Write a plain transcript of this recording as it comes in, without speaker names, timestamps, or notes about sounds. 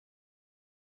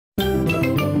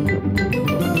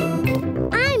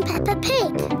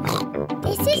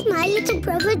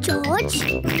brother George.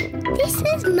 This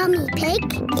is Mummy Pig.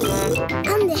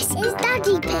 And this is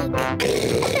Daddy Pig.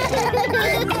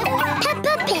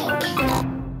 Peppa Pig.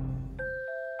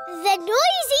 The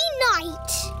Noisy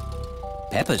Night.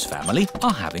 Peppa's family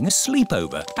are having a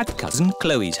sleepover at Cousin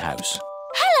Chloe's house.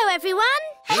 Hello, everyone.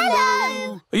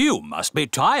 Hello. You must be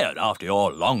tired after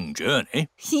your long journey.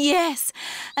 Yes,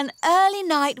 an early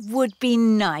night would be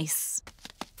nice.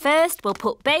 First, we'll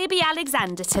put baby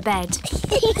Alexander to bed.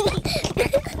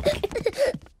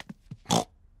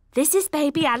 This is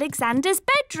baby Alexander's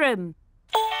bedroom.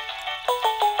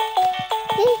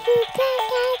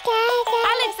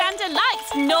 Alexander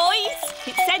likes noise.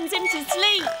 It sends him to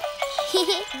sleep.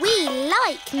 We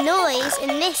like noise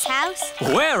in this house.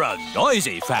 We're a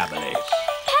noisy family.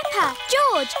 Peppa,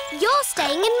 George, you're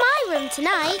staying in my room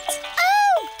tonight.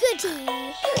 Oh, goody.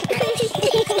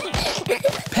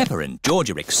 Peppa and George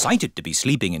are excited to be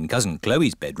sleeping in Cousin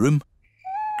Chloe's bedroom.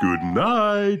 Good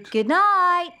night. Good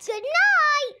night. Good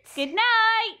night. Good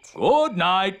night. Good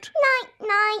night. Night,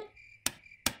 night.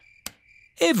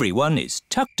 Everyone is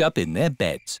tucked up in their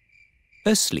beds,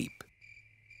 asleep.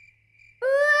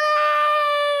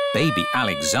 Baby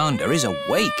Alexander is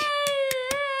awake.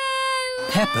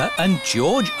 Peppa and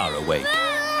George are awake.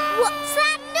 What's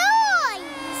that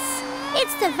noise?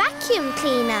 It's the vacuum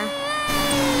cleaner.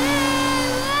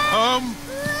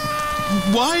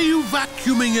 Why are you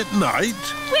vacuuming at night?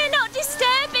 We're not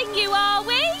disturbing you, are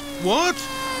we? What?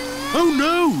 Oh,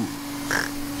 no.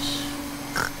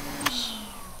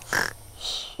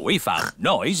 We found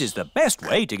noise is the best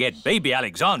way to get baby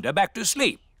Alexander back to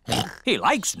sleep. He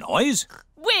likes noise.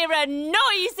 We're a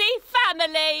noisy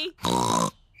family.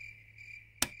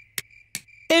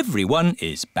 Everyone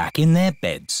is back in their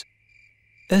beds,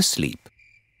 asleep.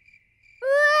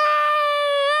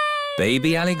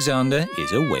 Baby Alexander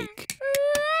is awake.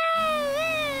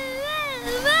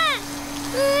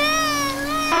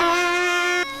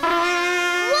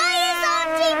 Why is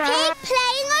Auntie Pig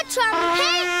playing a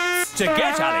trumpet? To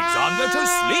get Alexander to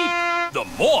sleep. The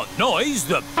more noise,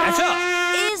 the better.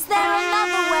 Is there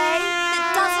another way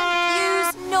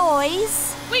that doesn't use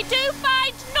noise? We do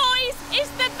find noise is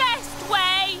the best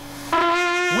way.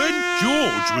 When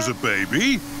George was a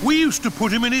baby, we used to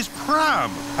put him in his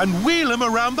pram and wheel him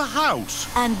around the house.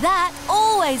 And that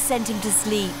always sent him to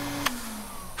sleep.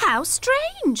 How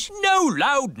strange. No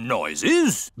loud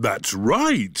noises. That's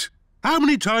right. How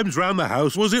many times round the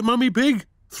house was it, Mummy Pig?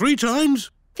 3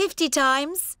 times? 50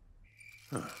 times.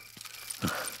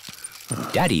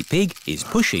 Daddy Pig is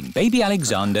pushing baby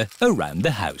Alexander around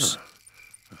the house.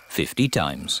 50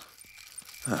 times.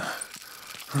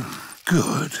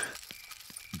 Good.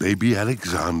 Baby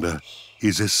Alexander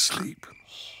is asleep.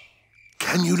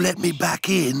 Can you let me back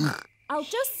in? I'll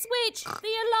just switch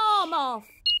the alarm off.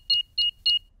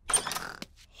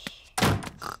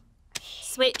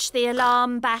 Switch the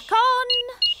alarm back on.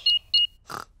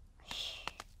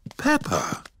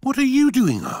 Peppa, what are you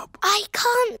doing up? I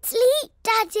can't sleep,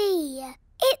 Daddy.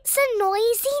 It's a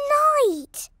noisy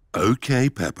night. OK,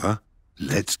 Peppa.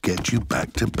 Let's get you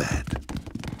back to bed.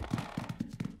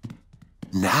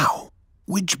 Now,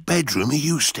 which bedroom are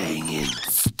you staying in?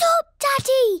 Stop,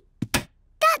 Daddy.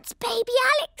 That's baby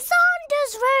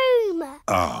Alexander's room.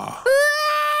 Ah.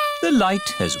 The light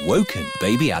has woken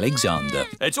baby Alexander.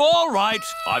 It's all right.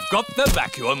 I've got the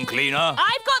vacuum cleaner.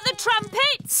 I've got the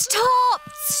trumpet. Stop!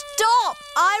 Stop!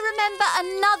 I remember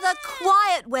another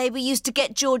quiet way we used to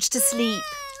get George to sleep.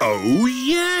 Oh,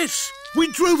 yes. We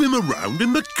drove him around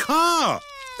in the car.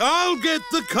 I'll get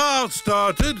the car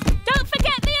started. Don't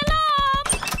forget the alarm.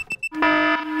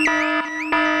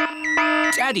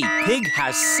 Daddy Pig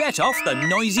has set off the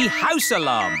noisy house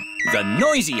alarm. The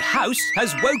noisy house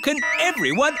has woken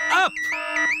everyone up.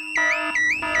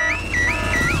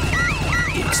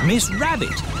 It's Miss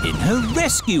Rabbit in her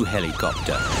rescue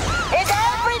helicopter. Is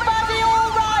everybody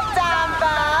all right down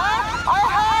there? I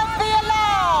heard the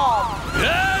alarm.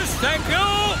 Yes, thank you.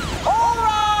 All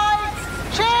right.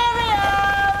 Cheerio.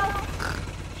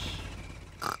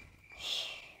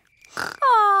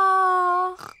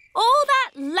 Aww. All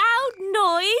that loud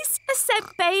noise has sent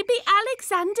baby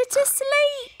Alexander to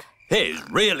sleep. He's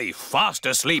really fast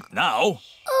asleep now.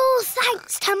 Oh,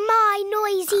 thanks to my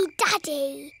noisy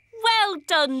daddy. Well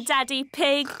done, Daddy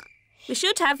Pig. We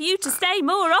should have you to stay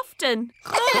more often.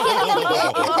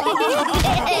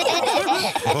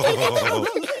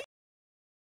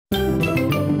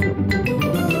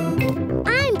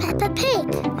 I'm Peppa Pig.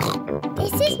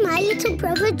 This is my little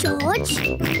brother George.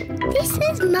 This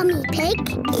is Mummy Pig.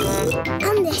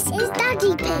 And this is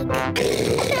Daddy Pig.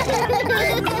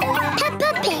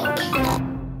 Peppa Pig.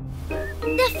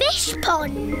 The fish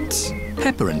pond.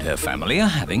 Peppa and her family are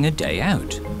having a day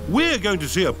out. We're going to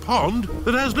see a pond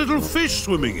that has little fish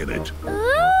swimming in it.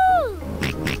 Ooh!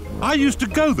 I used to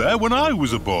go there when I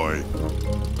was a boy.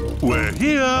 We're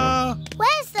here.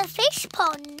 Where's the fish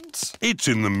pond? It's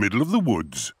in the middle of the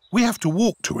woods. We have to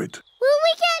walk to it. Will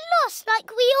we get lost like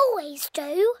we always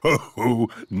do? Oh,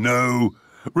 no.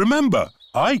 Remember,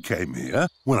 I came here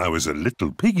when I was a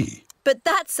little piggy. But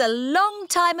that's a long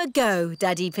time ago,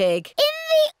 Daddy Pig. In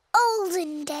the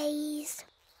olden days.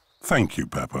 Thank you,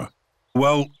 Peppa.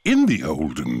 Well, in the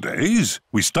olden days,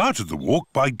 we started the walk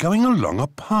by going along a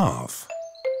path.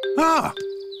 Ah,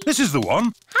 this is the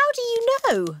one. How do you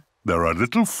know? There are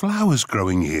little flowers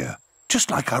growing here, just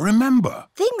like I remember.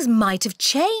 Things might have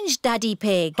changed, Daddy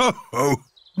Pig. Oh,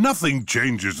 nothing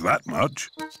changes that much.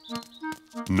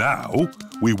 Now,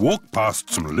 we walk past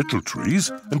some little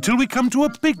trees until we come to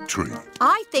a big tree.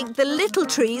 I think the little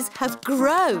trees have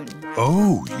grown.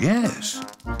 Oh, yes.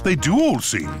 They do all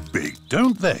seem big,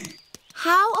 don't they?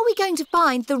 How are we going to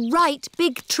find the right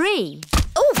big tree?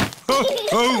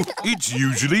 Oh, it's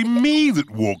usually me that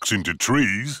walks into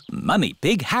trees. Mummy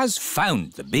Pig has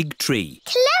found the big tree.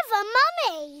 Clever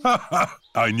Mummy! Ha ha!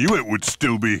 I knew it would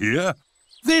still be here.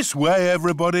 This way,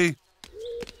 everybody.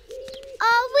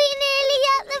 Are we nearly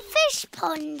at the fish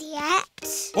pond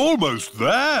yet? Almost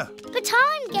there. But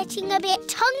I'm getting a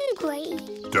bit hungry.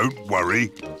 Don't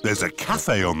worry. There's a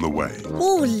cafe on the way.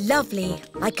 Oh, lovely.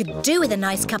 I could do with a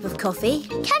nice cup of coffee.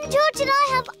 Can George and I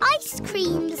have ice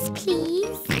creams,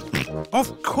 please?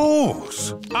 Of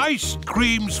course. Ice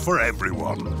creams for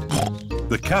everyone.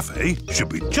 The cafe should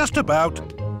be just about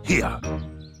here.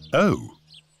 Oh,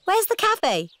 Where's the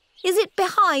cafe? Is it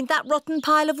behind that rotten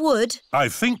pile of wood? I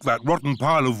think that rotten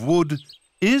pile of wood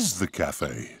is the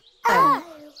cafe. Oh.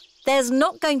 There's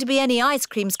not going to be any ice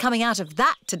creams coming out of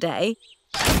that today.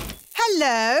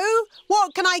 Hello,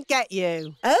 what can I get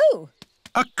you? Oh,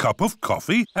 A cup of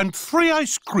coffee and 3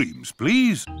 ice creams,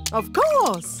 please. Of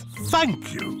course.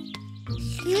 Thank you.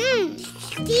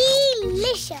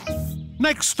 Delicious.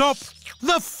 Next stop,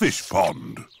 the fish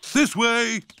pond. This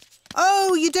way.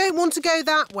 Oh, you don't want to go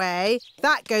that way.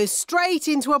 That goes straight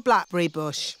into a blackberry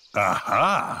bush.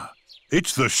 Aha!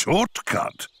 It's the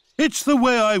shortcut. It's the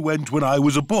way I went when I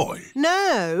was a boy.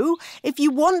 No, if you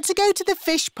want to go to the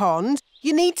fish pond,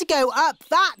 you need to go up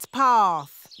that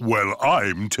path. Well,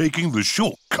 I'm taking the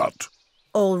shortcut.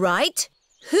 all right.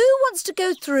 Who wants to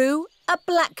go through a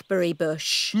blackberry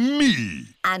bush? Me.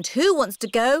 And who wants to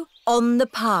go on the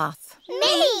path?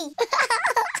 Me!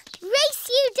 Race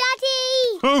you,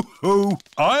 Daddy! Ho, ho.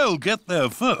 I'll get there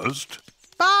first.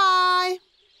 Bye.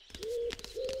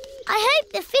 I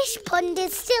hope the fish pond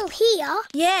is still here.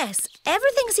 Yes,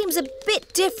 everything seems a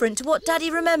bit different to what Daddy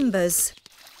remembers.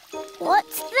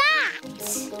 What's that?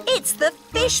 It's the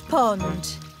fish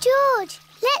pond. George,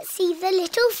 let's see the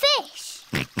little fish.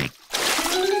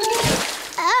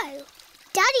 Oh,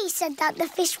 Daddy said that the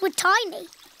fish were tiny,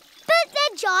 but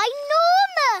they're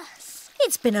ginormous.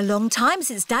 It's been a long time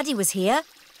since Daddy was here.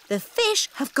 The fish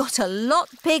have got a lot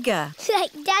bigger.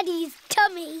 Like Daddy's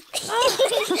tummy.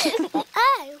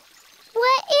 Oh,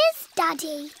 where is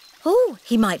Daddy? Oh,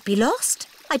 he might be lost.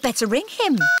 I'd better ring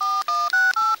him.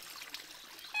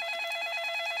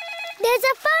 There's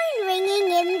a phone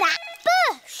ringing in that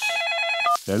bush.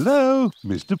 Hello,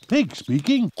 Mr. Pig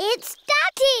speaking. It's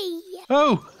Daddy.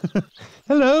 Oh,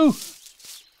 hello.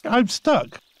 I'm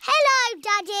stuck. Hello,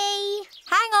 Daddy.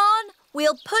 Hang on,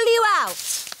 we'll pull you out.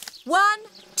 1,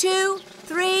 2,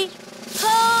 3,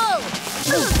 pull!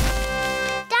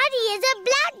 Daddy is a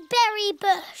blackberry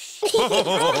bush.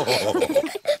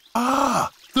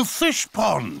 Ah, the fish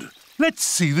pond. Let's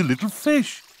see the little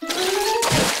fish.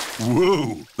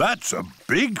 Whoa, that's a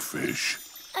big fish.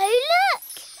 Oh, look.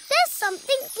 There's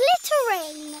something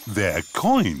glittering. They're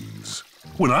coins.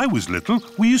 When I was little,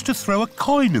 we used to throw a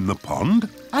coin in the pond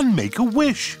and make a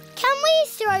wish. Can we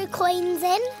throw coins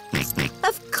in?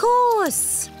 Of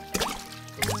course.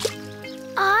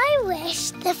 I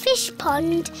wish the fish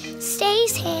pond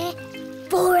stays here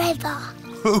forever.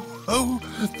 Oh, oh,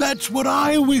 that's what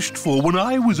I wished for when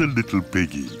I was a little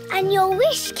piggy. And your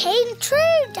wish came true,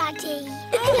 Daddy.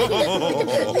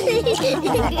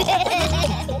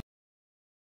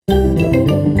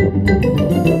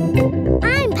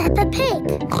 I'm Peppa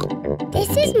Pig. This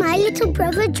is my little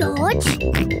brother George.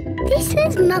 This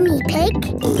is Mummy Pig.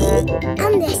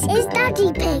 And this is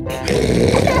Daddy Pig.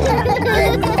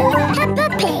 Peppa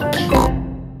Pig.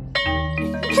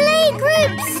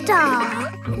 Playgroup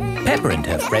star. Peppa and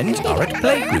her friends are at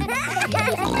playgroup.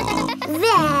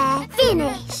 There,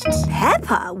 finished.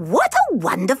 Peppa, what a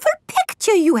wonderful picture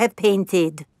picture you have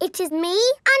painted? It is me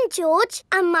and George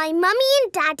and my mummy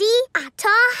and daddy at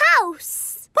our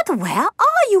house. But where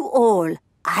are you all?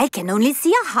 I can only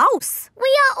see a house. We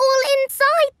are all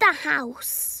inside the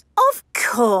house. Of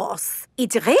course.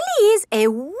 It really is a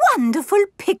wonderful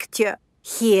picture.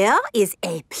 Here is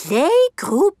a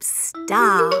playgroup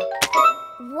star.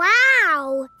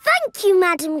 Wow! Thank you,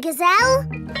 Madam Gazelle.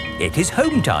 It is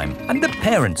home time and the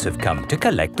parents have come to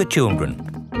collect the children.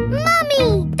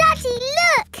 Mummy! Daddy,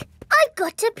 look! I've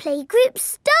got a playgroup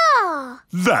star.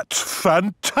 That's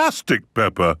fantastic,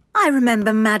 Peppa. I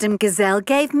remember Madam Gazelle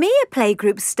gave me a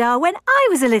playgroup star when I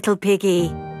was a little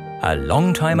piggy. A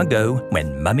long time ago,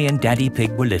 when Mummy and Daddy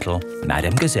Pig were little,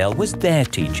 Madam Gazelle was their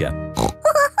teacher.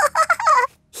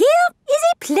 Here is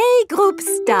a playgroup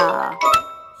star.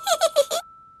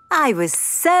 I was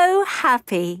so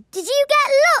happy. Did you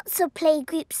get lots of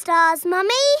playgroup stars, Mummy?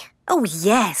 Oh,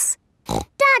 yes.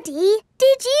 Daddy,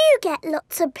 did you get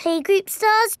lots of playgroup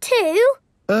stars too?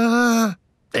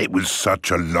 It was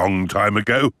such a long time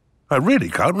ago. I really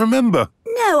can't remember.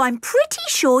 No, I'm pretty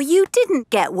sure you didn't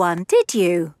get one, did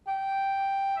you?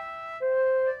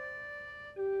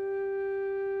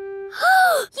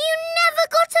 You never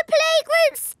got a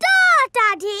playgroup star,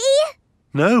 Daddy!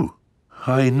 No,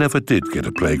 I never did get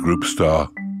a playgroup star.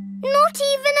 Not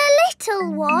even a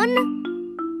little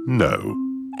one? No.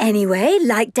 Anyway,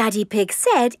 like Daddy Pig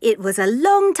said, it was a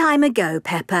long time ago,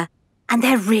 Peppa, and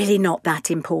they're really not that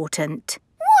important.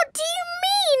 What do you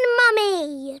mean,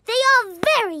 Mummy? They are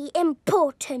very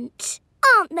important,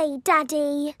 aren't they,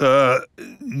 Daddy?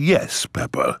 Yes,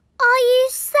 Peppa. Are you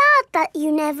sad that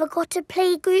you never got a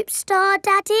playgroup star,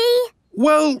 Daddy?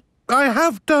 Well, I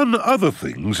have done other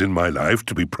things in my life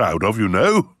to be proud of, you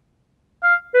know.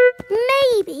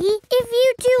 Maybe if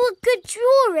you do a good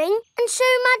drawing and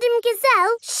show Madame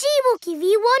Gazelle, she will give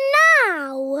you one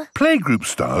now. Playgroup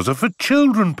stars are for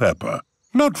children, Peppa,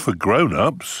 not for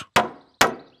grown-ups.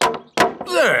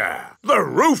 There! The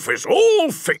roof is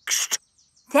all fixed.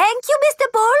 Thank you, Mr.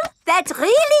 Bull. That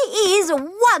really is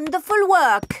wonderful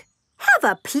work. Have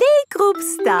a playgroup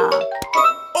star.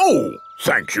 Oh,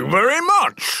 thank you very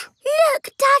much. Look,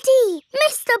 Daddy,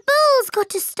 Mr. Bull's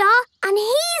got a star and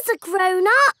he's a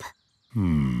grown-up.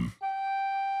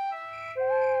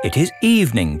 It is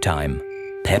evening time.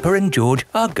 Peppa and George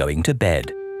are going to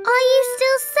bed. Are you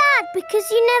still sad because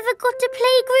you never got a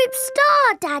playgroup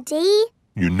star, Daddy?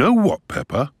 You know what,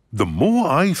 Peppa? The more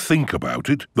I think about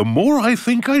it, the more I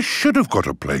think I should have got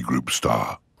a playgroup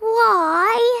star.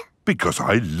 Why? Because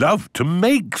I love to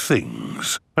make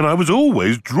things, and I was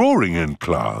always drawing in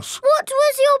class. What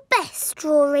was your best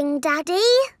drawing, Daddy?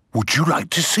 Would you like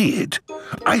to see it?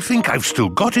 I think I've still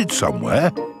got it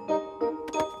somewhere.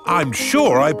 I'm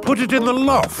sure I put it in the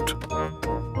loft.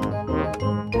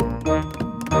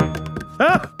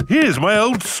 Ah, here's my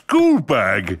old school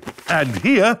bag. And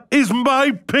here is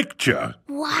my picture.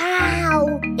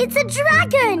 Wow! It's a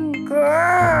dragon!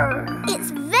 Grrr.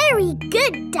 It's very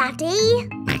good, Daddy.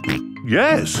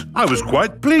 Yes, I was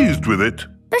quite pleased with it.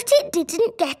 But it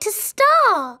didn't get a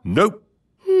star. Nope.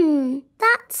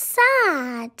 That's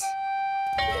sad.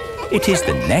 It is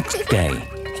the next day.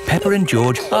 Peppa and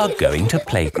George are going to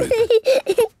playgroup.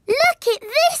 Look at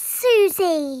this,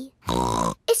 Susie.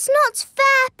 It's not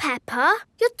fair, Peppa.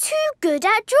 You're too good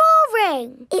at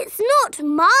drawing. It's not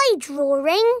my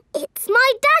drawing. It's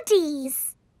my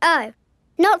daddy's. Oh,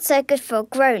 not so good for a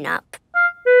grown-up.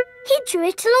 He drew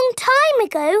it a long time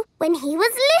ago when he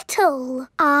was little.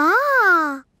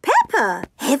 Ah. Peppa,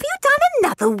 have you done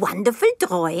another wonderful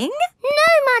drawing?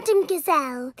 No, Madame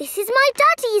Gazelle. This is my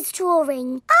daddy's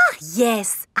drawing. Ah,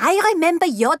 yes. I remember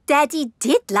your daddy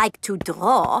did like to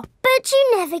draw. But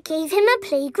you never gave him a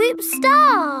playgroup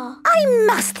star. I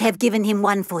must have given him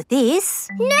one for this.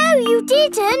 No, you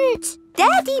didn't.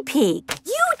 Daddy Pig,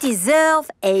 you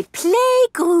deserve a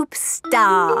playgroup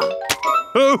star.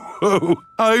 Oh,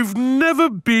 I've never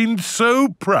been so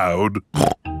proud.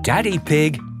 Daddy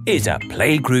Pig is a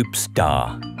playgroup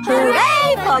star.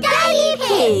 Hooray for Daddy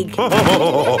Pig!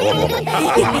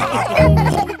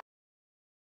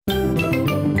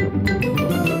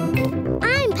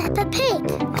 I'm Peppa Pig.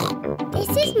 This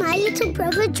is my little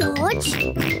brother George.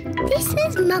 This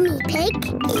is Mummy Pig.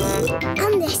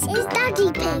 And this is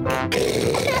Daddy Pig.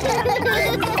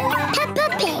 Peppa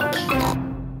Pig.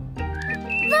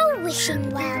 The Wishing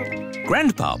Well.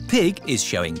 Grandpa Pig is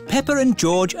showing Peppa and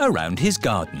George around his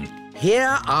garden.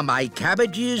 Here are my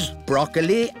cabbages,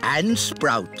 broccoli and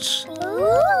sprouts.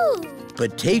 Ooh.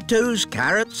 Potatoes,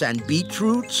 carrots and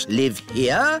beetroots live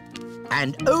here.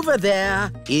 And over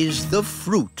there is the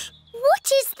fruit.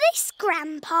 What is this,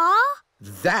 Grandpa?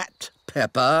 That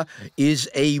Peppa, is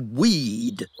a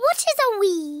weed. What is a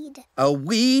weed? A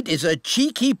weed is a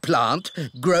cheeky plant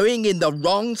growing in the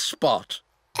wrong spot.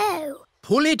 Oh.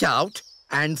 Pull it out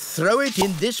and throw it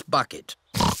in this bucket.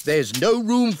 There's no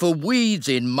room for weeds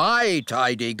in my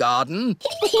tidy garden.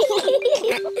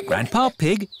 Grandpa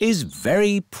Pig is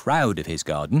very proud of his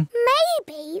garden.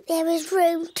 Maybe there is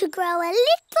room to grow a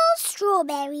little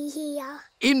strawberry here.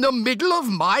 In the middle of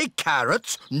my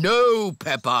carrots? No,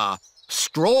 Peppa.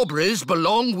 Strawberries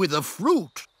belong with the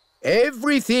fruit.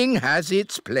 Everything has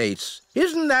its place.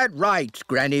 Isn't that right,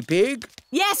 Granny Pig?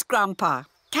 Yes, Grandpa.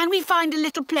 Can we find a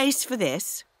little place for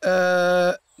this?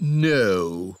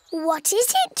 No. What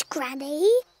is it, Granny?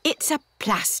 It's a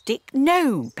plastic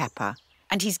gnome, Peppa,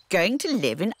 and he's going to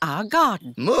live in our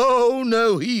garden. Oh,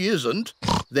 no, he isn't.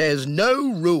 There's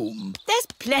no room. There's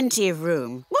plenty of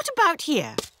room. What about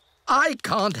here? I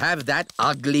can't have that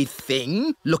ugly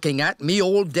thing looking at me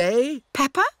all day.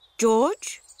 Peppa,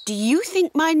 George, do you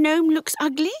think my gnome looks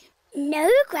ugly? No,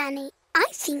 Granny. I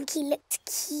think he looks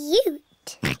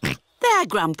cute. There,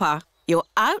 Grandpa. You're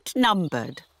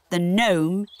outnumbered. The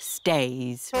gnome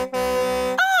stays.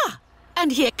 Ah!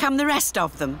 And here come the rest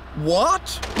of them. What?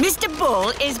 Mr.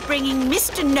 Bull is bringing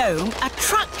Mr. Gnome a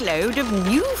truckload of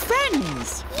new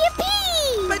friends.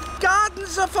 Yippee! But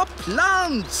gardens are for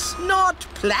plants, not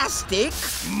plastic.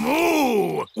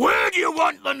 Moo! Where do you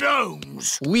want the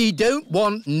gnomes? We don't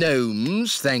want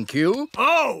gnomes, thank you.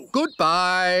 Oh!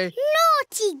 Goodbye.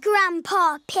 Naughty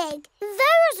Grandpa Pig.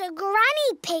 Those are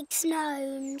Granny Pig's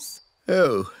gnomes.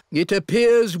 Oh, it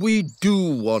appears we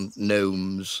do want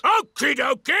gnomes. Okie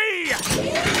dokie!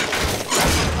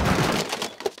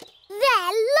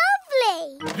 They're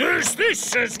lovely. There's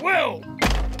this as well.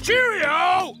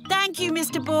 Cheerio! Thank you,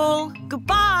 Mr. Bull.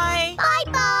 Goodbye.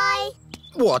 Bye-bye.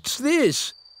 What's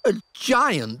this? A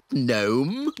giant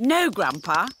gnome? No,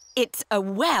 Grandpa. It's a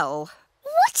well.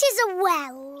 What is a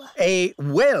well? A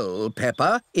well,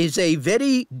 Peppa, is a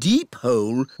very deep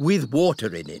hole with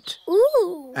water in it.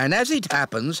 Ooh. And as it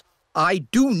happens, I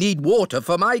do need water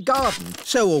for my garden,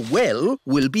 so a well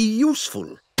will be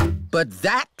useful. But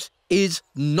that is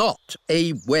not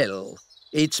a well.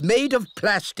 It's made of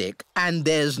plastic and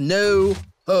there's no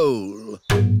hole.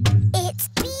 It's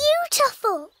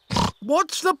beautiful.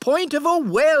 What's the point of a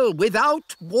well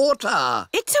without water?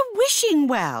 It's a wishing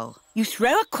well. You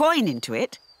throw a coin into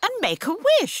it and make a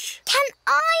wish. Can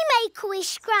I make a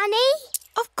wish, Granny?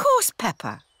 Of course,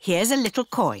 Peppa. Here's a little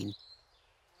coin.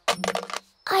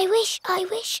 I wish, I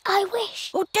wish, I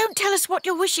wish. Oh, don't tell us what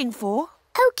you're wishing for.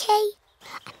 OK.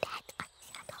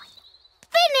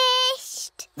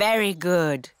 Finished! Very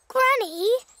good. Granny,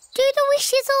 do the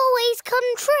wishes always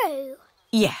come true?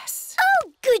 Yes.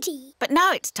 Oh, goody. But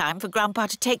now it's time for Grandpa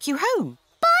to take you home.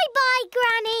 Bye-bye,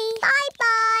 Granny.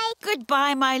 Bye-bye.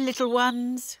 Goodbye, my little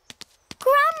ones.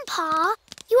 Grandpa,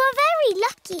 you are very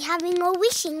lucky having a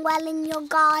wishing well in your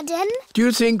garden. Do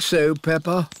you think so,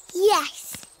 Peppa?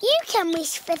 Yes. You can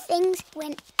wish for things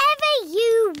whenever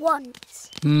you want.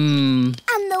 Hmm.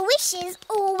 And the wishes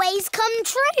always come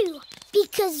true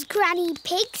because Granny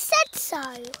Pig said so.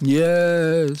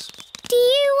 Yes. Do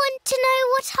you want to know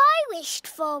what I wished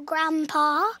for,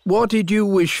 Grandpa? What did you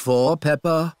wish for,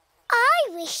 Peppa? I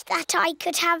wish that I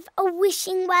could have a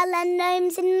wishing well and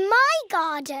gnomes in my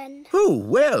garden. Oh,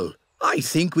 well, I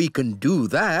think we can do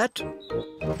that.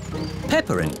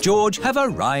 Peppa and George have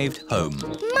arrived home.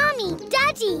 Mummy,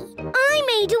 Daddy, I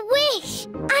made a wish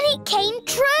and it came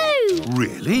true.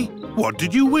 Really? What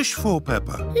did you wish for,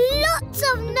 Peppa? Lots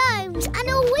of gnomes and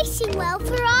a wishing well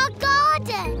for our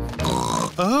garden.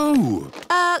 Oh!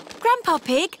 Grandpa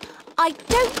Pig, I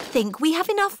don't think we have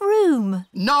enough room.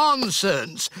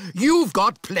 Nonsense! You've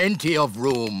got plenty of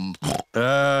room.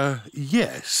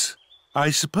 Yes.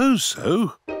 I suppose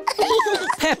so.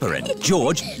 Peppa and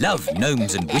George love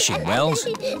gnomes and wishing wells.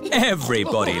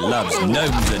 Everybody loves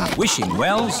gnomes and wishing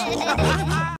wells.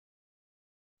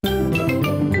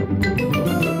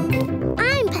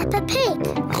 I'm Peppa Pig.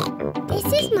 This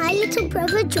is my little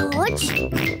brother George.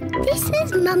 This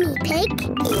is Mummy Pig.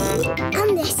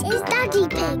 And this is Daddy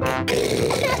Pig.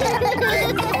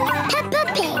 Peppa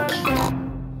Pig.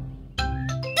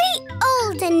 The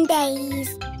olden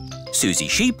days. Susie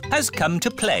Sheep has come to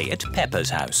play at Peppa's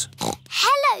house.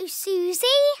 Hello, Susie.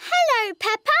 Hello,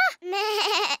 Peppa.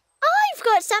 I've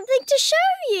got something to show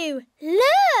you.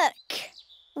 Look.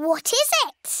 What is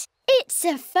it? It's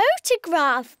a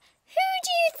photograph. Who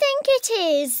do you think it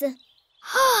is?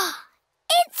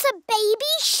 It's a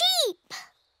baby sheep.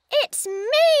 It's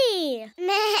me.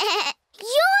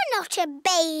 You're not a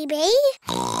baby.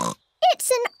 It's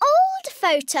an old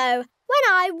photo when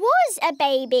I was a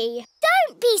baby.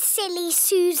 Don't be silly,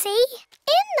 Susie.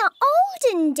 In the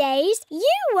olden days,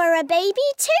 you were a baby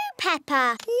too,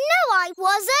 Peppa. No, I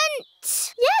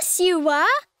wasn't. Yes, you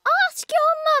were. Ask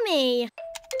your mummy.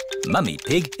 Mummy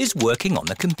Pig is working on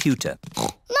the computer.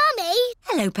 Mummy,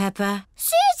 Hello, Peppa.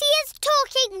 Susie is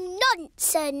talking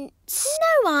nonsense.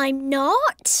 No, I'm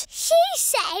not. She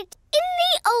said in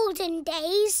the olden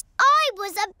days I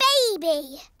was a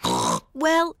baby.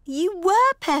 Well, you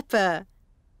were, Peppa.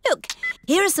 Look,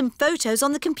 here are some photos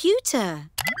on the computer.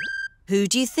 Who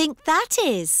do you think that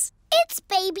is? It's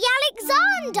baby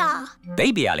Alexander.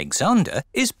 Baby Alexander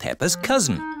is Peppa's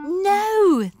cousin.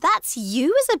 No, that's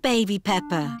you as a baby,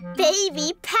 Peppa.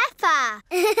 Baby Peppa.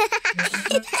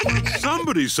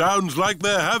 Somebody sounds like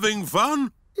they're having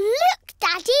fun. Look,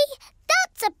 Daddy.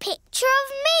 That's a picture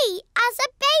of me as a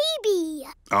baby.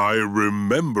 I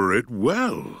remember it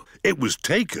well. It was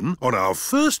taken on our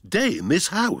first day in this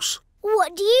house.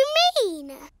 What do you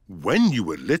mean? When you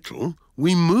were little,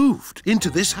 we moved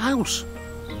into this house.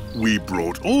 We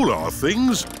brought all our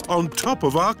things on top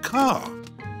of our car.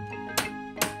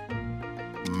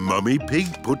 Mummy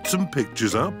Pig put some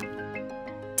pictures up.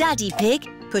 Daddy Pig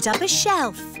put up a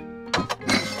shelf.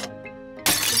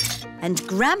 And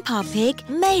Grandpa Pig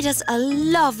made us a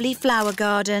lovely flower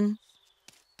garden.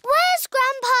 Where's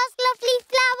Grandpa's lovely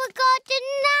flower garden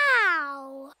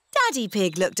now? Daddy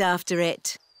Pig looked after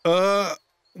it.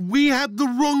 We had the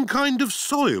wrong kind of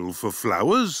soil for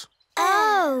flowers.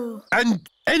 Oh. And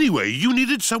anyway, you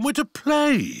needed somewhere to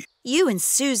play. You and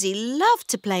Susie loved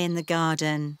to play in the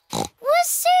garden. Was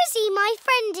Susie my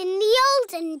friend in the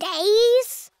olden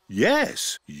days?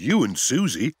 Yes, you and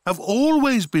Susie have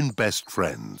always been best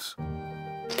friends. In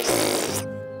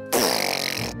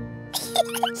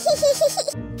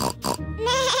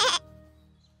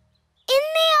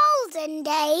the olden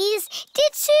days,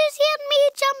 did Susie and me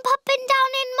jump up and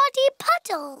down in muddy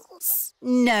puddles?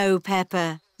 No,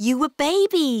 Peppa. You were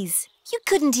babies. You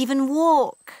couldn't even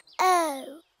walk.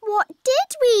 Oh. What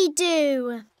did we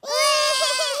do?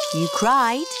 You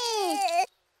cried.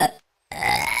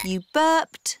 You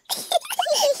burped.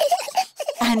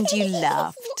 And you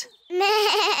laughed.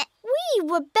 We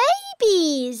were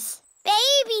babies.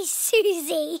 Baby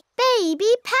Susie.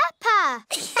 Baby Peppa.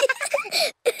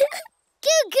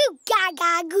 Goo goo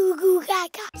gaga, goo goo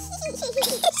gaga.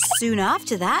 Soon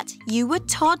after that, you were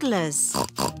toddlers.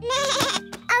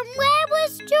 And where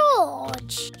was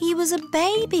George? He was a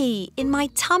baby in my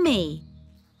tummy.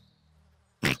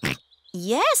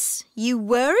 Yes, you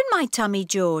were in my tummy,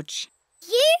 George.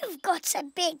 You've got a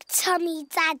big tummy,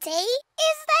 Daddy.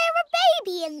 Is there a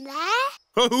baby in there?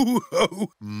 Ho,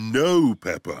 ho! No,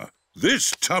 Peppa.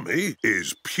 This tummy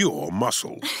is pure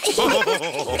muscle.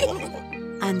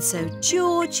 And so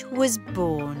George was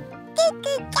born.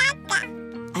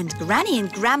 And Granny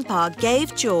and Grandpa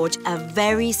gave George a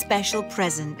very special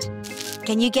present.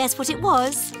 Can you guess what it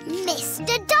was?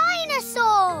 Mr.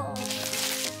 Dinosaur.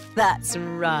 That's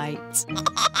right.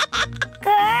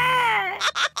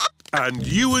 And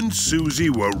you and Susie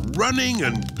were running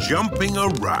and jumping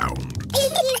around.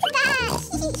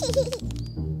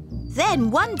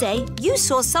 Then one day you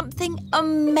saw something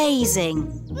amazing.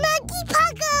 Muddy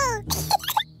puddle.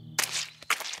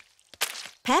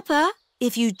 Peppa,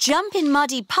 if you jump in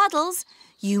muddy puddles,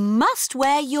 you must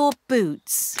wear your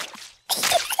boots.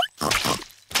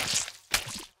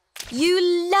 You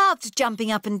loved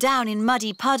jumping up and down in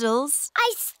muddy puddles.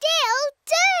 I still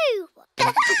do.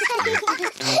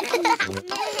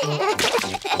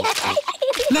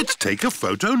 Let's take a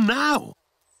photo now.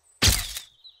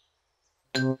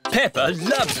 Peppa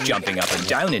loves jumping up and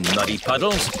down in muddy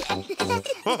puddles.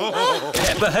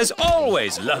 Peppa has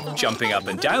always loved jumping up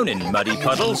and down in muddy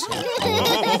puddles.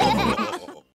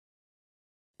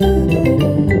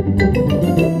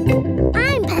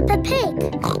 I'm Peppa Pig.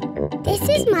 This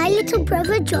is my little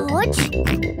brother George.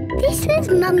 This is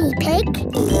Mummy Pig.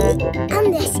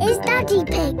 And this is Daddy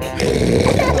Pig.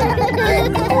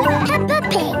 Peppa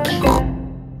Pig.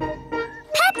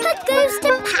 Peppa goes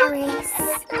to Paris.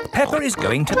 Peppa is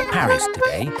going to Paris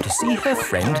today to see her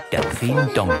friend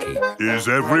Delphine Donkey. Is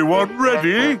everyone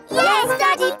ready? Yes,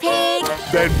 Daddy Pig.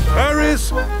 Then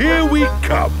Paris, here we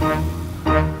come.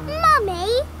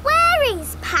 Mummy, where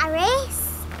is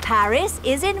Paris? Paris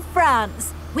is in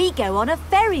France. We go on a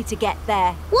ferry to get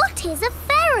there. What is a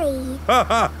ferry? Ha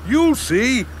ha, you'll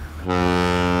see.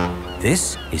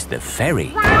 This is the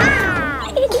ferry.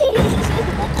 Wow.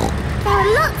 There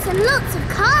are lots and lots of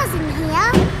cars in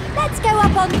here. Let's go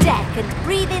up on deck and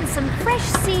breathe in some fresh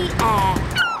sea air.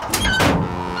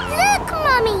 Look,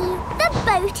 Mummy! The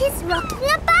boat is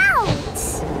rocking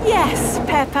about. Yes,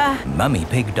 Peppa. Mummy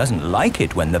Pig doesn't like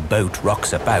it when the boat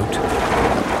rocks about.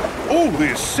 All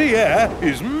this sea air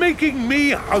is making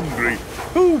me hungry.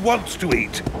 Who wants to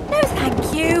eat? No,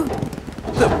 thank you.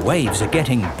 The waves are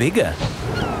getting bigger.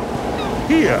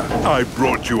 Here, I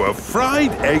brought you a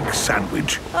fried egg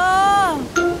sandwich. Oh,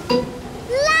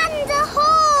 Land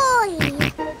ahoy!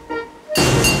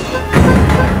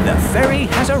 The ferry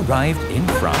has arrived in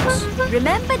France.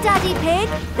 Remember, Daddy Pig?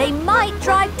 They might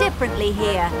drive differently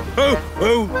here.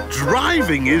 Oh,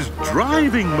 driving is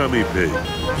driving, Mummy Pig.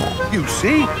 You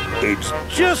see, it's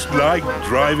just like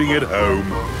driving at home.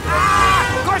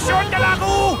 Cochon de la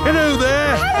roue! Hello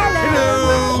there.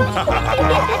 Hello.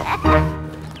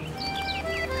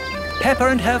 Peppa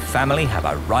and her family have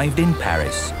arrived in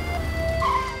Paris.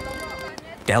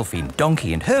 Delphine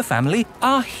Donkey and her family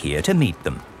are here to meet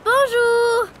them.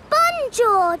 Bonjour!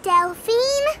 Bonjour,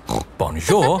 Delphine.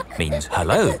 Bonjour means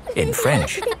hello in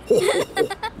French.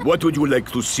 What would you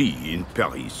like to see in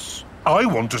Paris? I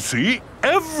want to see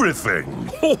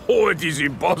everything. Oh, it is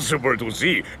impossible to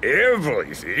see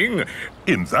everything.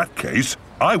 In that case,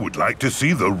 I would like to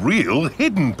see the real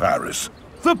hidden Paris.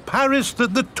 The Paris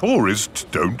that the tourists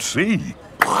don't see.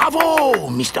 Bravo,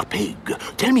 Mr. Pig.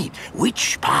 Tell me,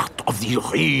 which part of the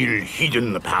real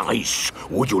hidden Paris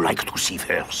would you like to see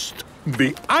first?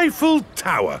 The Eiffel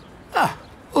Tower. Ah,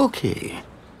 okay.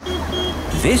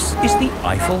 This is the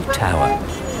Eiffel Tower.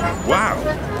 Wow,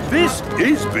 this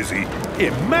is busy.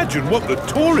 Imagine what the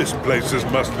tourist places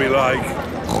must be like.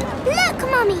 Look,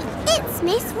 Mummy, it's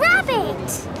Miss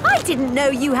Rabbit. I didn't know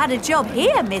you had a job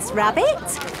here, Miss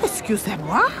Rabbit.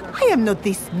 Excusez-moi, I am not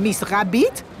this Miss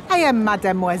Rabbit. I am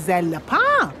Mademoiselle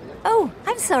Lapin. Oh,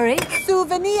 I'm sorry.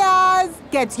 Souvenirs!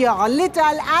 Get your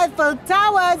little Eiffel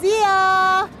Towers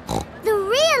here! The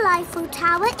real Eiffel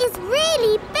Tower is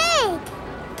really big.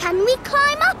 Can we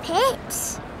climb up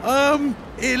it?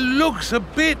 It looks a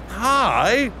bit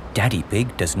high. Daddy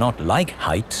Pig does not like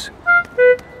heights.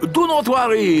 Do not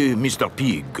worry, Mr.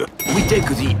 Pig. We take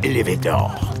the elevator.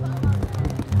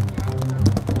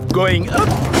 Going up.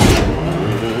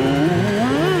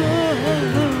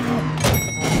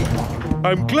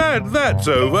 I'm glad that's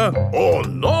over. Oh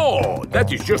no,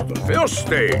 that is just the first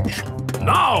stage.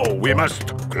 Now we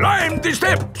must climb the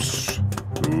steps.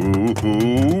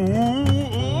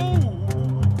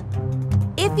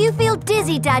 If you feel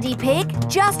dizzy, Daddy Pig,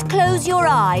 just close your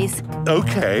eyes.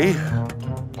 Okay.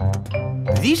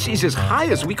 This is as high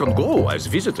as we can go as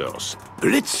visitors.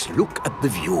 Let's look at the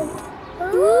view.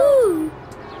 Ooh.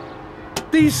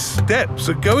 These steps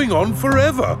are going on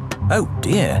forever. Oh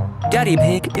dear, Daddy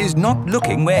Pig is not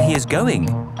looking where he is going.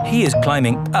 He is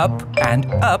climbing up and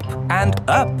up and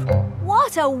up.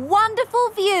 What a wonderful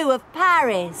view of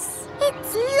Paris.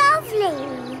 It's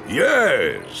lovely.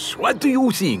 Yes. What do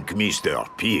you think, Mr.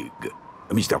 Pig?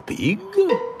 Mr. Pig?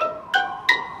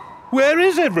 Where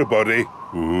is everybody?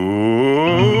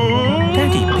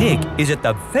 Daddy Pig is at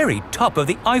the very top of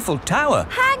the Eiffel Tower.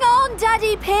 Hang on,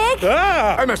 Daddy Pig.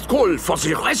 Ah! I must call for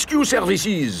the rescue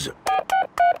services.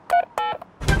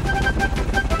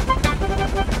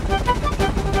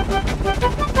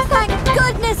 Thank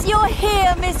goodness you're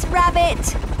here, Miss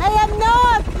Rabbit. I am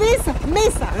not this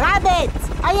Miss Rabbit.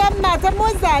 I am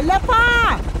Mademoiselle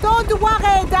Lapin. Don't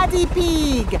worry, Daddy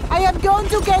Pig. I am going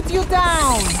to get you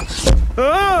down.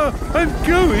 Ah! I'm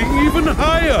going even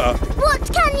higher. What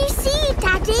can you see,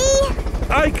 Daddy?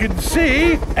 I can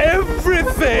see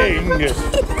everything.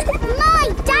 My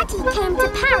daddy came to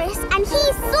Paris and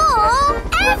he saw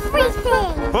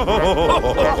everything.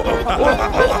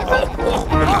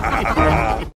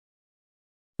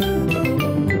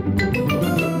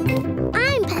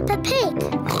 I'm Peppa Pig.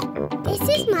 This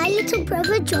is my little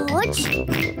brother George.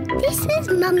 This is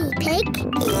Mummy Pig.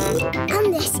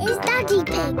 And this is Daddy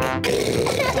Pig.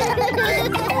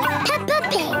 Peppa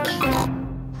Pig.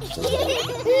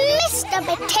 Mr.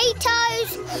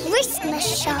 Potato's Christmas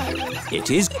Show. It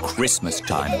is Christmas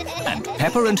time and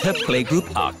Peppa and her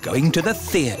playgroup are going to the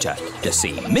theatre to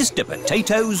see Mr.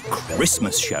 Potato's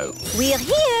Christmas show. We're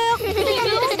here.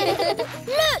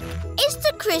 Look, it's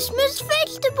the Christmas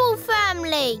vegetable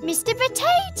family. Mr.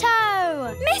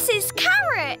 Potato, Mrs.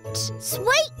 Carrot,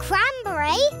 Sweet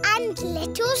Cranberry and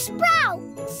Little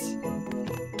Sprouts.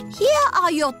 Here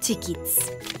are your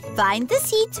tickets. Find the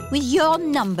seat with your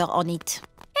number on it.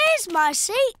 Here's my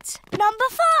seat. Number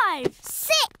 5,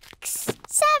 6,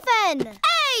 7,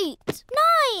 8,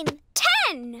 9,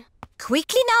 10.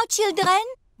 Quickly now, children.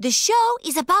 The show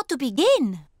is about to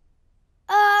begin.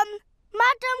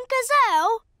 Madame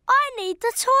Gazelle, I need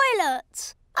the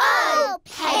toilet. Oh,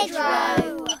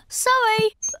 Pedro.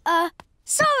 Sorry.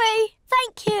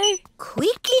 Thank you.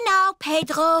 Quickly now,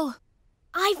 Pedro.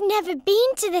 I've never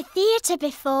been to the theatre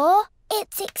before.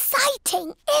 It's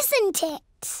exciting, isn't it?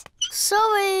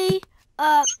 Sorry.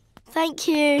 Thank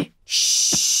you.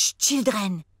 Shh,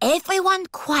 children. Everyone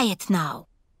quiet now.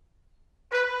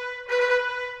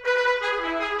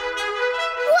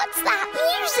 What's that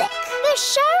music? The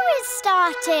show is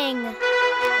starting.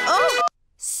 Oh,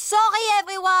 sorry,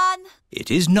 everyone. It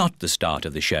is not the start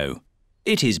of the show.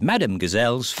 It is Madame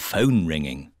Gazelle's phone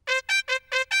ringing.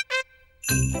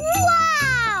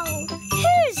 Wow!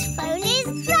 Whose phone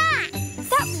is that?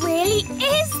 That really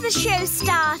is the show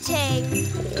starting.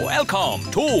 Welcome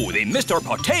to the Mr.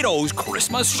 Potato's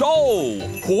Christmas Show,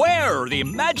 where the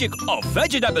magic of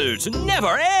vegetables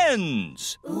never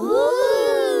ends.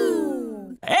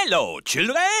 Ooh! Hello,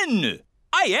 children.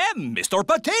 I am Mr.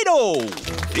 Potato.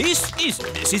 This is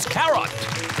Mrs. Carrot.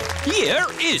 Here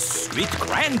is Sweet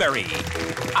Cranberry.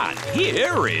 And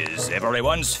here is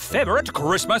everyone's favorite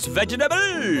Christmas vegetable,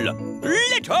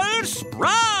 Little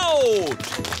Sprout.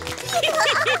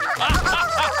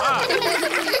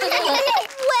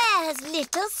 Where's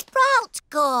Little Sprout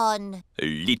gone?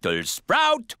 Little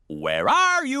Sprout, where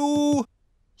are you?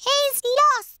 He's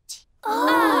lost.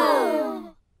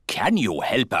 Oh! Can you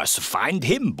help us find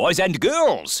him, boys and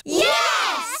girls?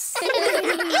 Yes!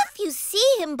 If you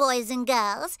see him, boys and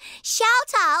girls,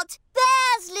 shout out,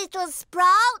 "There's Little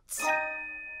Sprout!"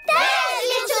 There's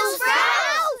Little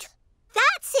Sprout!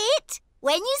 That's it.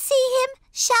 When you see him,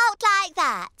 shout like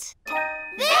that.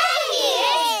 There he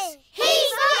is!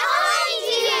 He's behind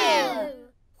you!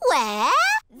 Where?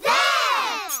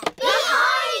 There!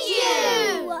 Behind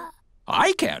you!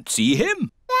 I can't see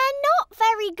him. They're not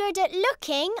very good at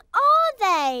looking, are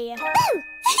they?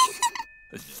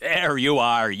 There you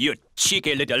are, you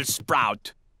cheeky little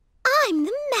sprout. I'm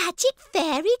the magic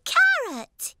fairy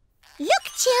carrot. Look,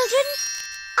 children,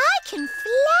 I can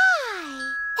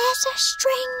fly. There's a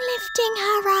string lifting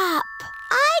her up.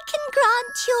 I can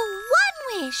grant you one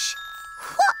wish.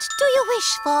 What do you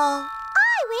wish for?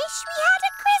 I wish we had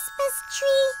a Christmas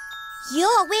tree.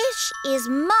 Your wish is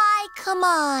my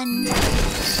command.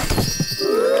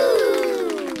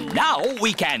 Now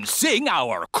we can sing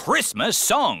our Christmas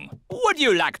song. Would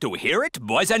you like to hear it,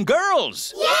 boys and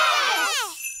girls?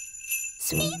 Yes!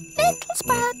 Sweet little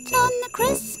sprout on the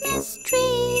Christmas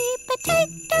tree,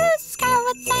 potatoes,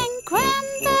 carrots and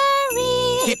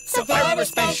cranberries. It's a very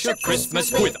special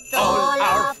Christmas with all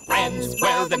our friends,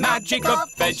 where the magic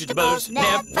of vegetables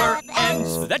never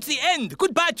ends. That's the end.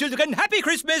 Goodbye, children. Happy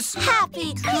Christmas.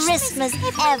 Happy Christmas,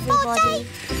 everybody.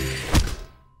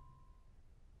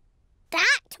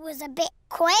 That was a bit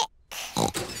quick.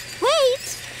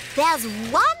 Wait, there's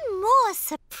one more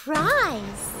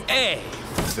surprise. A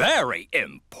very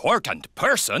important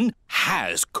person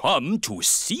has come to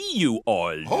see you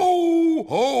all. Ho,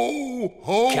 ho,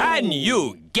 ho. Can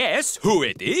you guess who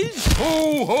it is?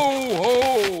 Ho, ho,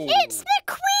 ho. It's the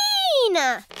Queen!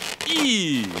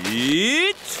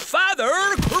 It's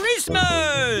Father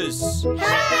Christmas!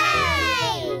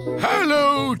 Hooray!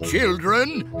 Hello,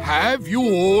 children. Have you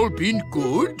all been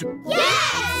good?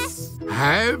 Yes!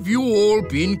 Have you all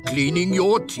been cleaning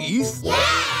your teeth?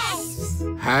 Yes!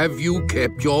 Have you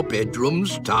kept your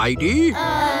bedrooms tidy?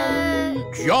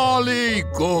 Jolly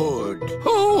good.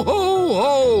 Ho, ho,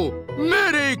 ho.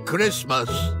 Merry Christmas.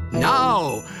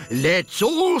 Now, let's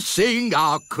all sing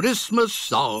our Christmas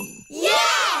song.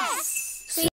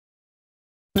 Yes!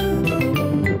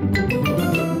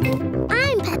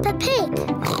 I'm Peppa Pig.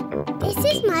 This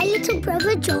is my little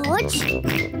brother George.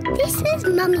 This is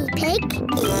Mummy Pig.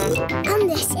 And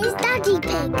this is Daddy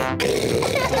Pig.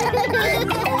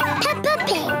 Peppa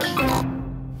Pig.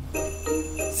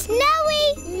 Snowy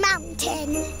Mountain.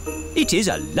 It is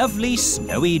a lovely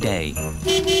snowy day.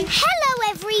 Hello,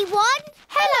 everyone.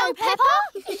 Hello, Peppa.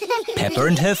 Peppa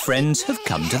and her friends have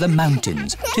come to the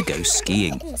mountains to go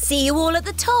skiing. See you all at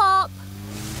the top.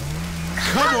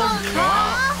 Come on,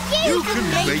 car. You can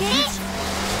make it.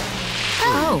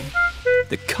 Oh.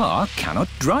 The car cannot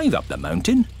drive up the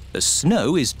mountain. The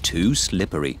snow is too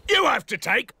slippery. You have to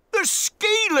take the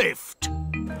ski lift.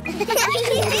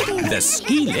 The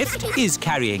ski lift is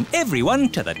carrying everyone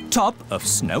to the top of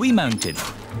Snowy Mountain.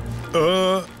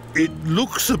 It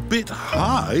looks a bit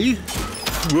high.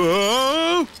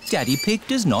 Whoa! Daddy Pig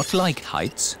does not like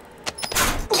heights.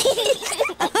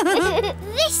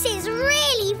 This is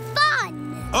really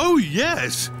fun. Oh,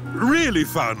 yes. Really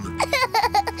fun.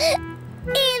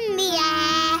 In the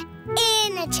air,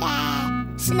 in a chair,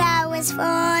 snow is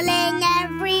falling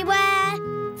everywhere.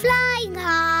 Flying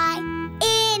high,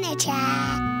 in a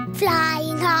chair,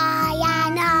 flying high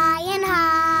and high and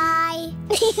high.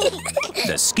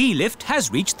 The ski lift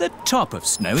has reached the top of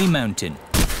Snowy Mountain.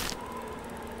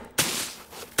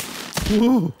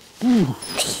 Ooh, ooh.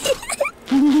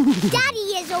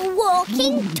 Daddy is is a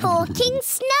walking, talking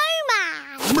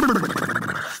snowman.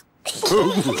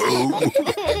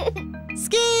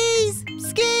 Skis!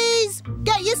 Skis!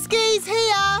 Get your skis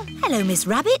here! Hello, Miss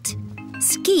Rabbit.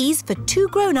 Skis for 2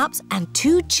 grown-ups and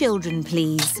 2 children,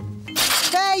 please.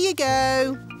 There you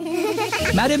go.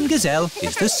 Madame Gazelle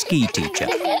is the ski teacher.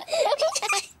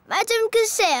 Madame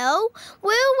Gazelle,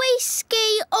 will we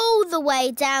ski all the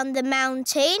way down the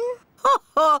mountain?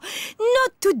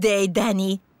 Not today,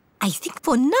 Danny. I think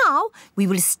for now we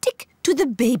will stick to the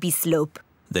baby slope.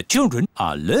 The children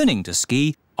are learning to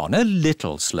ski on a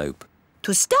little slope.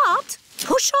 To start,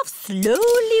 push off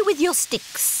slowly with your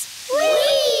sticks.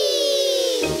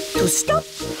 Whee! To stop,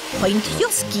 point your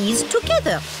skis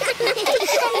together.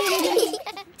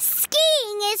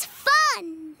 Skiing is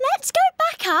fun. Let's go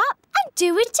back up and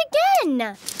do it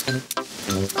again.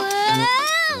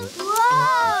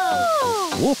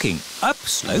 Whoa! Walking up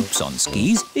slopes on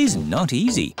skis is not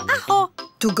easy.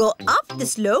 To go up the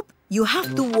slope, you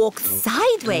have to walk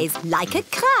sideways like a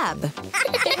crab.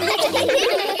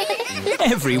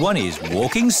 Everyone is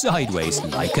walking sideways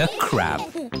like a crab.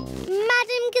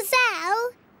 Madame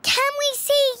Gazelle, can we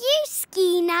see you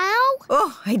ski now?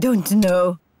 Oh, I don't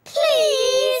know.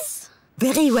 Please?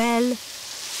 Very well.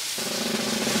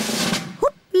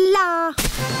 Hoopla!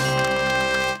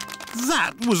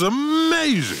 That was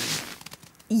amazing.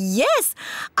 Yes,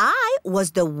 I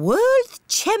was the world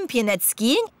champion at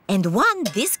skiing and won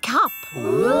this cup.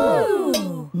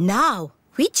 Ooh. Now,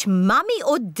 which mummy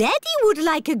or daddy would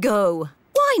like a go?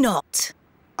 Why not?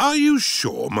 Are you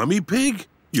sure, Mummy Pig?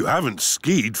 You haven't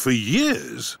skied for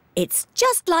years. It's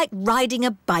just like riding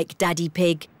a bike, Daddy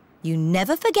Pig. You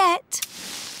never forget.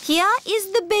 Here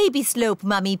is the baby slope,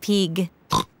 Mummy Pig.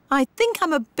 I think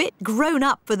I'm a bit grown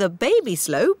up for the baby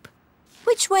slope.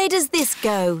 Which way does this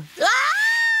go?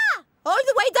 All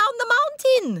the way down the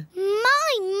mountain.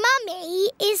 My mummy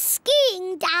is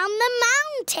skiing down the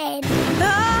mountain.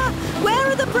 Where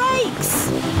are the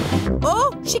brakes?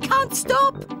 Oh, she can't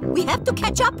stop. We have to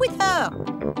catch up with her.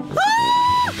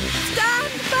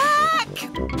 Stand back!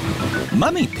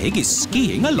 Mummy Pig is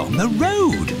skiing along the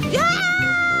road.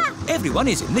 Yeah! Everyone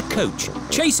is in the coach,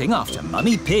 chasing after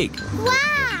Mummy Pig.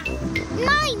 Wow!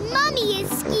 My mummy is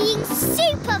skiing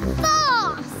super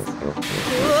fast.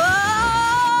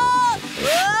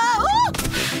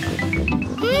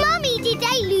 Mummy did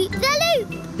a loop-the-loop.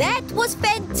 That was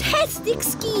fantastic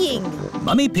skiing.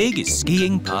 Mummy Pig is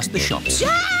skiing past the shops.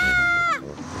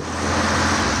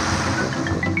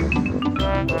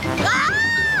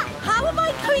 How am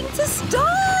I going to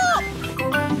stop?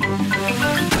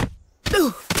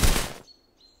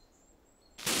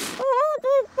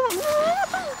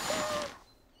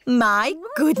 My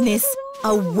goodness,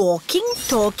 a walking,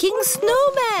 talking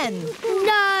snowman.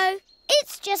 No,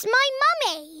 it's just my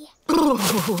mummy.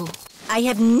 I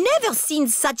have never seen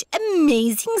such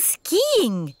amazing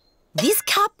skiing. This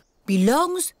cup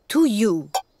belongs to you.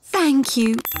 Thank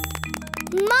you.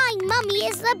 My mummy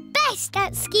is the best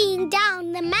at skiing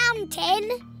down the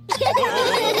mountain.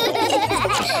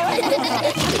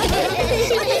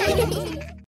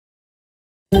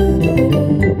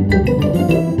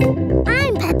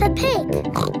 I'm Peppa Pig.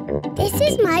 This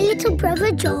is my little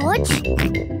brother George.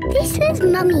 This is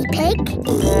Mummy Pig.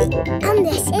 And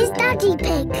this is Daddy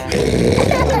Pig.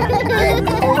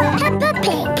 Peppa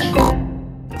Pig.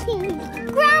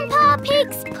 Grandpa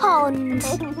Pig's pond.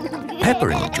 Peppa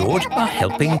and George are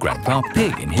helping Grandpa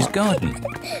Pig in his garden.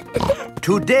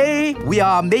 Today we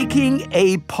are making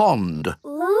a pond.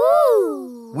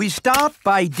 Ooh. We start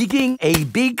by digging a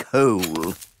big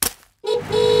hole.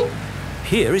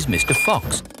 Here is Mr.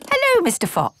 Fox. Hello, Mr.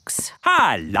 Fox.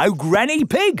 Hello, Granny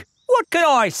Pig. What can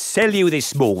I sell you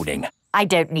this morning? I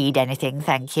don't need anything,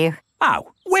 thank you.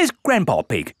 Oh, where's Grandpa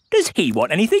Pig? Does he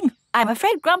want anything? I'm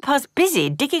afraid Grandpa's busy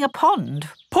digging a pond.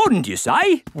 Pond, you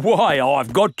say? Why,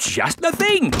 I've got just the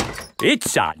thing.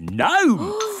 It's a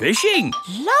gnome fishing.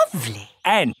 Lovely.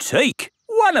 Antique.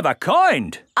 One of a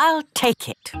kind. I'll take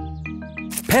it.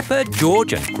 Peppa,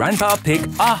 George and Grandpa Pig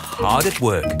are hard at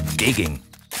work, digging.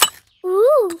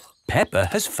 Ooh. Peppa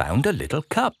has found a little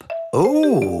cup.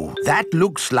 Oh, that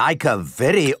looks like a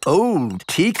very old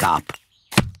teacup.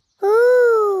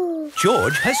 Ooh.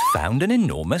 George has found an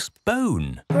enormous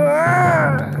bone.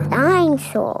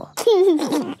 Dinosaur.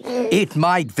 It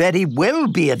might very well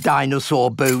be a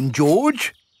dinosaur bone,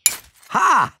 George.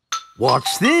 Ha!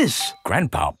 What's this?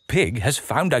 Grandpa Pig has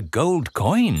found a gold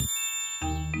coin.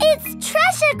 It's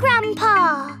treasure,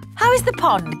 Grandpa. How is the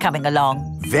pond coming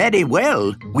along? Very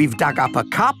well. We've dug up a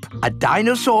cup, a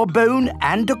dinosaur bone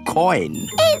and a coin.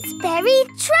 It's buried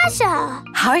treasure.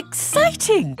 How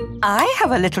exciting! I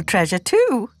have a little treasure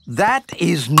too. That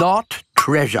is not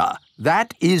treasure.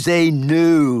 That is a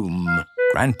gnome.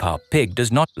 Grandpa Pig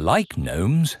does not like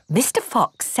gnomes. Mr.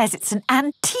 Fox says it's an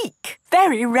antique.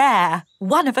 Very rare.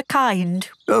 One of a kind.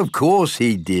 Of course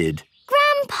he did.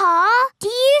 Grandpa, do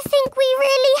you think we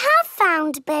really have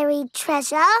found buried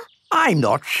treasure? I'm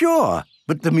not sure,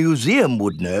 but the museum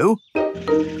would know.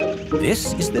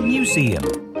 This is the museum.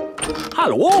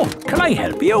 Hello, can I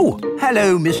help you?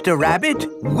 Hello, Mr. Rabbit.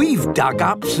 We've dug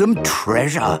up some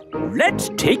treasure. Let's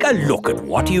take a look at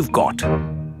what you've got.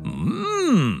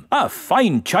 A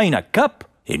fine china cup.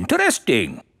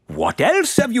 Interesting. What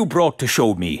else have you brought to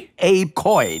show me? A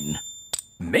coin.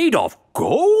 Made of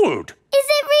gold? Is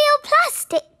it real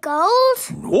plastic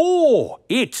gold? No,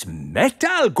 it's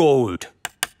metal gold.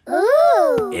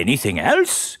 Ooh. Anything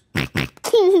else?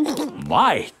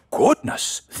 My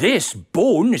goodness, this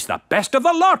bone is the best of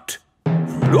the lot.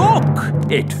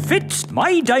 Look, it fits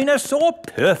my dinosaur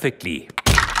perfectly.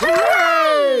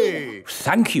 Hooray!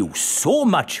 Thank you so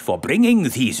much for bringing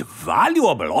these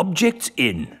valuable objects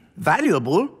in.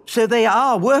 Valuable? So they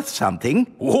are worth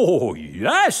something? Oh,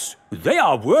 yes. They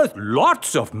are worth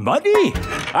lots of money.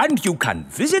 And you can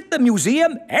visit the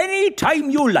museum any time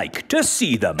you like to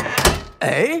see them.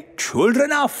 Eh?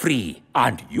 Children are free.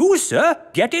 And you, sir,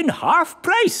 get in half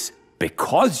price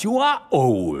because you are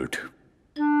old.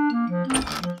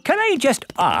 Can I just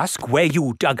ask where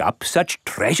you dug up such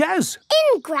treasures?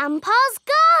 In Grandpa's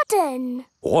garden.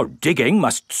 All digging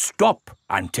must stop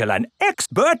until an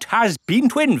expert has been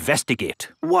to investigate.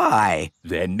 Why?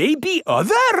 There may be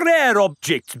other rare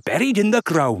objects buried in the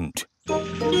ground.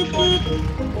 Granny,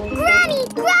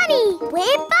 Granny,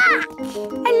 we're back.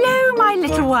 Hello, my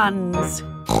little ones.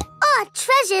 Our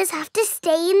treasures have to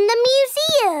stay in the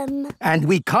museum. And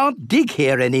we can't dig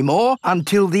here anymore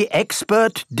until the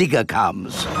expert digger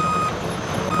comes.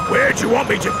 Where do you want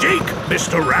me to dig,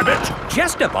 Mr. Rabbit?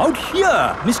 Just about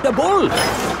here, Mr. Bull.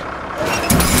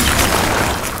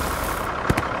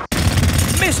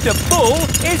 Mr. Bull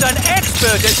is an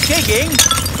expert at digging.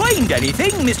 Find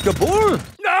anything, Mr. Bull?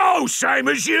 No, same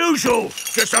as usual.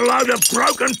 Just a load of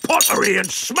broken pottery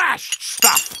and smashed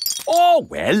stuff. Oh,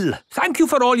 well, thank you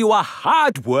for all your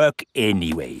hard work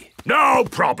anyway. No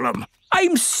problem.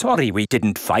 I'm sorry we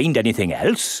didn't find anything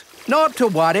else. Not to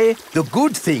worry. The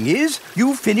good thing is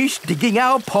you finished digging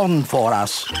our pond for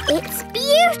us. It's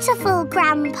beautiful,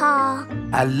 Grandpa.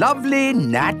 A lovely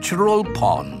natural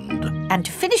pond. And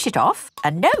to finish it off,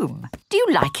 a gnome. Do you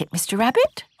like it, Mr.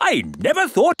 Rabbit? I never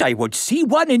thought I would see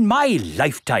one in my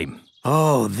lifetime.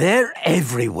 Oh, they're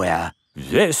everywhere.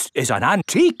 This is an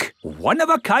antique, one of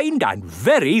a kind and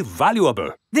very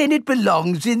valuable. Then it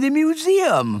belongs in the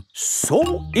museum.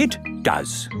 So it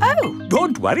does. Oh.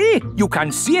 Don't worry, you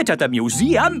can see it at the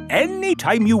museum any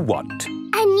time you want. And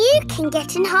you can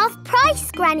get in half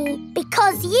price, Granny,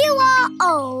 because you are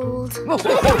old.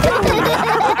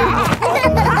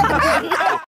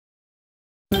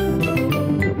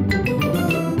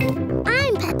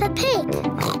 I'm Peppa Pig.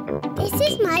 This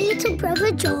is my little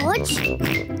brother George.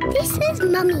 This is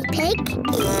Mummy Pig.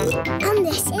 And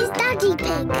this is Daddy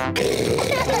Pig.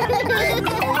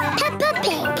 Peppa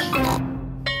Pig.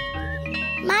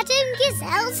 Madam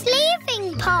Gazelle's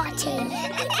leaving party.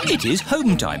 It is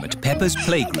home time at Peppa's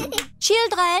playgroup.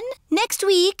 Children, next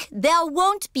week there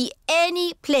won't be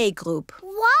any playgroup.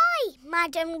 Why,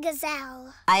 Madam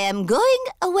Gazelle? I am going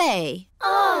away.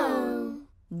 Oh.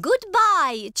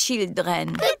 Goodbye,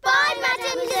 children. Goodbye,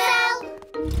 Madam Gazelle.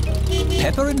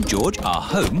 Peppa and George are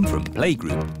home from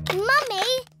playgroup. Mummy,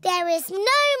 there is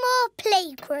no more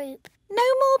playgroup. No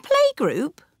more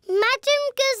playgroup? Madam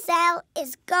Gazelle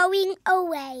is going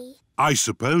away. I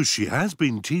suppose she has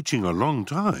been teaching a long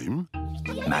time.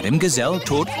 Madam Gazelle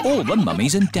taught all the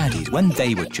mummies and daddies when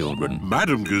they were children.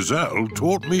 Madam Gazelle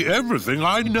taught me everything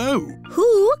I know.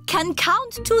 Who can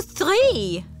count to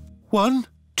 3? 1,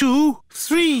 2,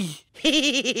 3.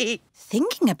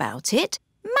 Thinking about it,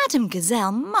 Madam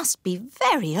Gazelle must be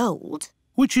very old.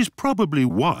 Which is probably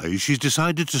why she's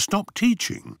decided to stop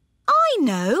teaching. I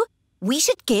know. We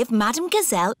should give Madam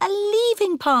Gazelle a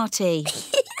leaving party.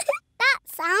 That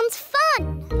sounds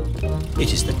fun.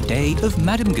 It is the day of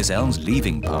Madam Gazelle's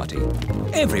leaving party.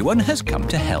 Everyone has come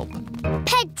to help.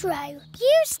 Pedro,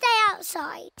 you stay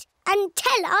outside and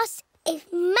tell us if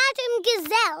Madam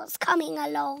Gazelle's coming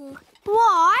along.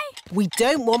 Why? We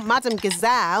don't want Madam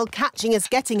Gazelle catching us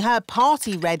getting her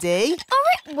party ready. Or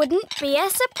it wouldn't be a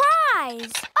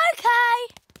surprise. OK.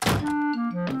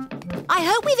 I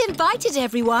hope we've invited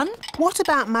everyone. What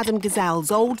about Madam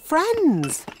Gazelle's old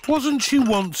friends? Wasn't she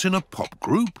once in a pop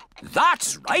group?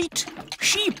 That's right.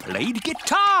 She played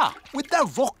guitar with the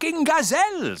Rocking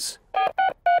Gazelles.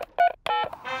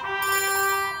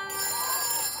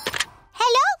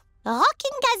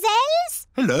 Rocking gazelles?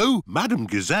 Hello, Madame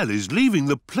Gazelle is leaving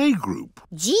the playgroup.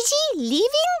 Gigi leaving?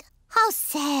 How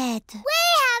sad.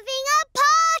 We're having a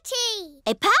party.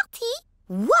 A party?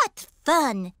 What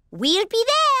fun. We'll be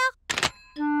there.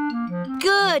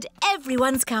 Good,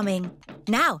 everyone's coming.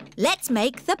 Now, let's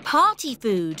make the party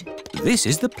food. This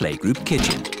is the playgroup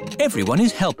kitchen. Everyone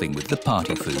is helping with the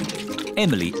party food.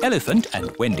 Emily Elephant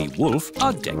and Wendy Wolf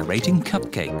are decorating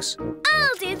cupcakes.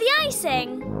 I'll do the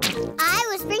icing. I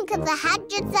will sprinkle the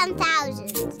hundreds and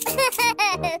thousands.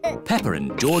 Peppa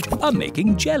and George are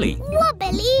making jelly.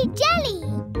 Wobbly jelly.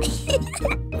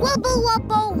 Wobble,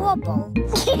 wobble, wobble.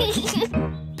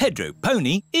 Pedro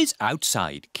Pony is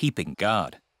outside, keeping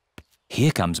guard.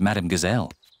 Here comes Madame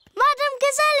Gazelle. Madame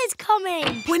Gazelle is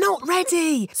coming. We're not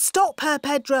ready. Stop her,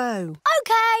 Pedro.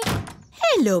 OK.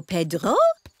 Hello, Pedro.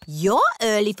 You're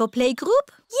early for playgroup?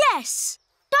 Yes.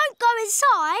 Don't go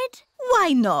inside.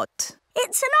 Why not?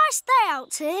 It's a nice day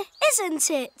out here, isn't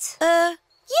it?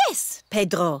 Yes,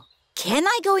 Pedro. Can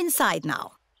I go inside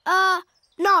now?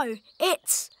 No.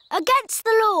 It's against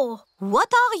the law.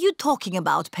 What are you talking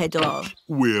about, Pedro?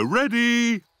 We're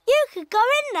ready. You could go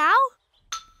in now.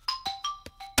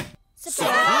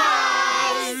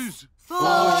 Surprise!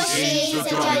 For she's a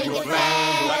jolly good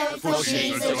fellow, for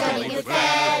she's a jolly good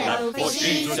fellow, for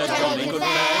she's a jolly good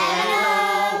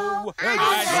fellow, and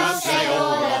so say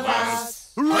all of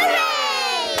us.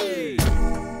 Hooray!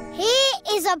 Here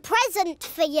is a present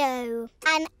for you.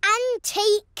 An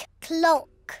antique clock.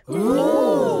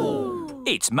 Ooh.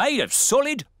 It's made of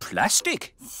solid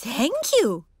plastic. Thank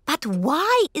you. But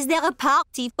why is there a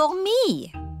party for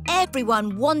me?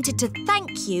 Everyone wanted to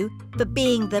thank you for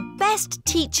being the best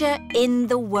teacher in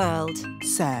the world.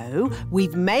 So,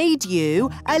 we've made you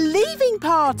a leaving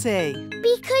party.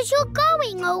 Because you're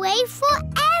going away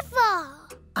forever.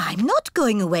 I'm not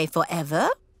going away forever.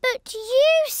 But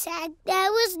you said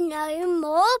there was no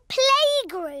more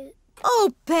playgroup.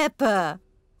 Oh, Peppa.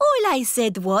 All I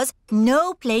said was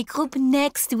no playgroup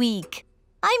next week.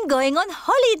 I'm going on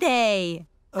holiday.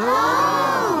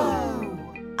 Oh!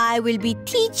 I will be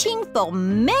teaching for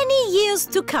many years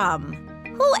to come.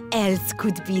 Who else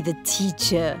could be the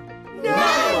teacher?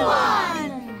 No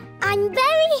one! I'm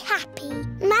very happy.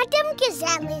 Madame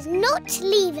Gazelle is not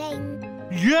leaving.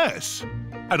 Yes,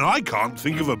 and I can't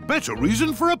think of a better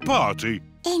reason for a party.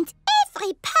 And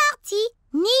every party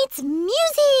needs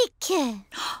music.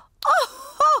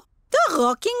 Oh, the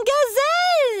rocking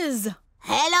gazelles!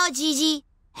 Hello, Gigi.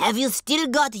 Have you still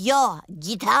got your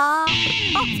guitar?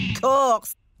 Of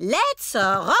course. Let's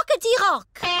rockety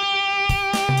rock.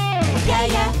 Yeah,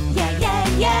 yeah, yeah, yeah,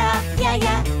 yeah.